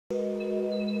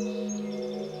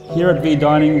Here at V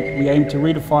Dining, we aim to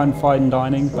redefine fine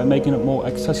dining by making it more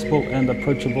accessible and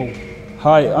approachable.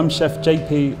 Hi, I'm Chef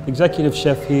JP, Executive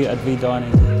Chef here at V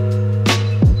Dining.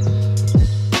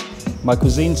 My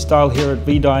cuisine style here at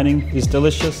V Dining is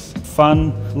delicious,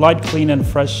 fun, light, clean and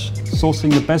fresh,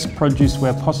 sourcing the best produce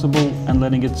where possible and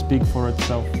letting it speak for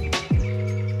itself.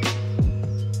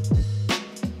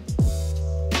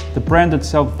 The brand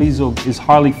itself, Vizug, is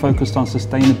highly focused on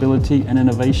sustainability and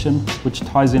innovation, which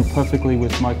ties in perfectly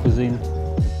with my cuisine.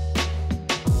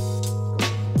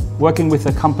 Working with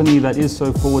a company that is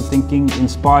so forward-thinking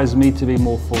inspires me to be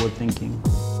more forward-thinking.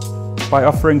 By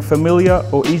offering familiar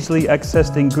or easily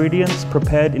accessed ingredients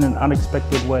prepared in an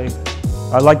unexpected way,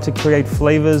 I like to create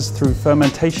flavors through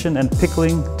fermentation and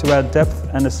pickling to add depth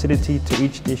and acidity to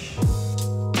each dish.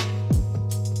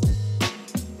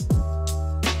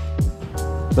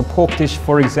 The pork dish,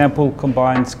 for example,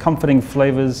 combines comforting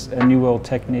flavors and New World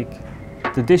technique.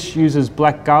 The dish uses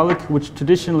black garlic, which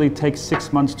traditionally takes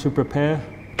 6 months to prepare,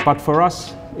 but for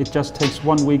us, it just takes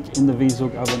 1 week in the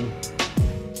Vizug oven.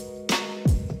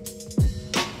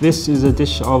 This is a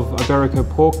dish of Iberico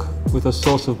pork with a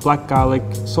sauce of black garlic,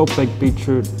 salt-baked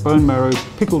beetroot, bone marrow,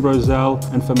 pickled roselle,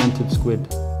 and fermented squid.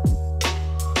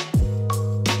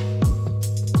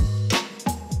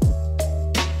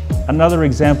 Another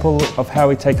example of how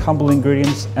we take humble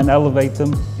ingredients and elevate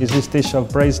them is this dish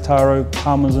of braised taro,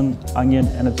 parmesan, onion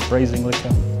and its braising liquor.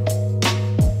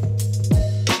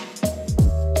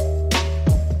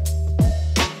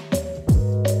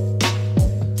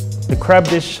 The crab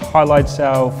dish highlights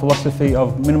our philosophy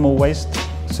of minimal waste,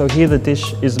 so here the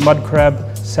dish is mud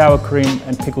crab, sour cream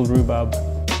and pickled rhubarb.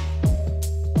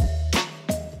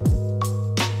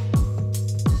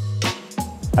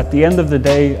 At the end of the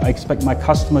day, I expect my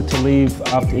customer to leave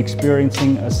after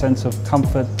experiencing a sense of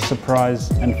comfort, surprise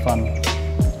and fun.